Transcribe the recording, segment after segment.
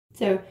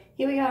So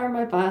here we are in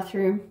my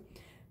bathroom.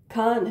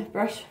 Can't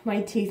brush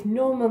my teeth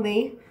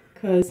normally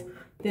because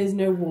there's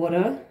no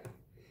water.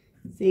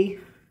 See,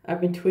 I've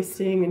been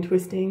twisting and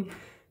twisting,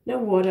 no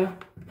water.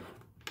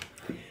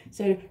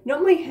 So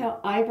normally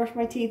how I brush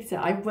my teeth is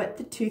that I wet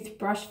the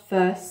toothbrush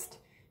first,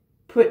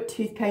 put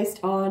toothpaste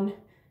on,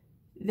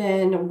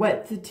 then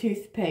wet the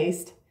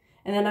toothpaste,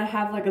 and then I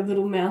have like a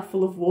little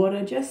mouthful of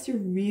water just to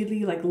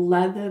really like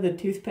lather the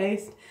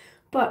toothpaste.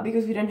 But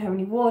because we don't have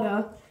any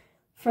water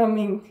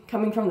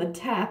coming from the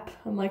tap,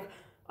 I'm like,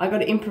 I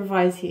gotta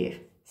improvise here.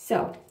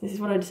 So this is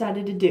what I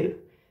decided to do.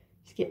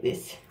 Just get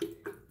this.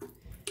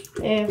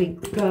 There we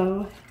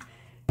go.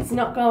 It's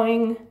not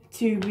going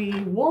to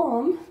be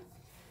warm.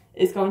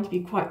 It's going to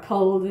be quite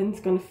cold and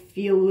it's going to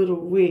feel a little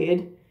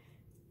weird.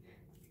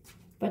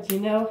 But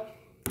you know,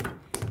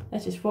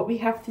 that's just what we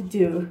have to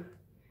do.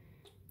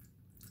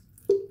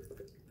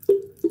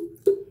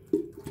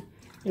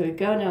 There we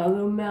go, now a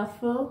little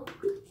mouthful.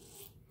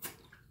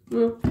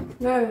 There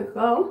we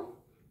go.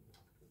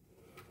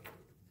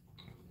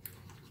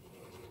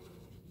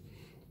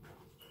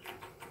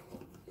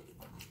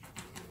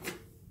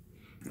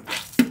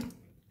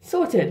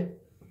 Sorted.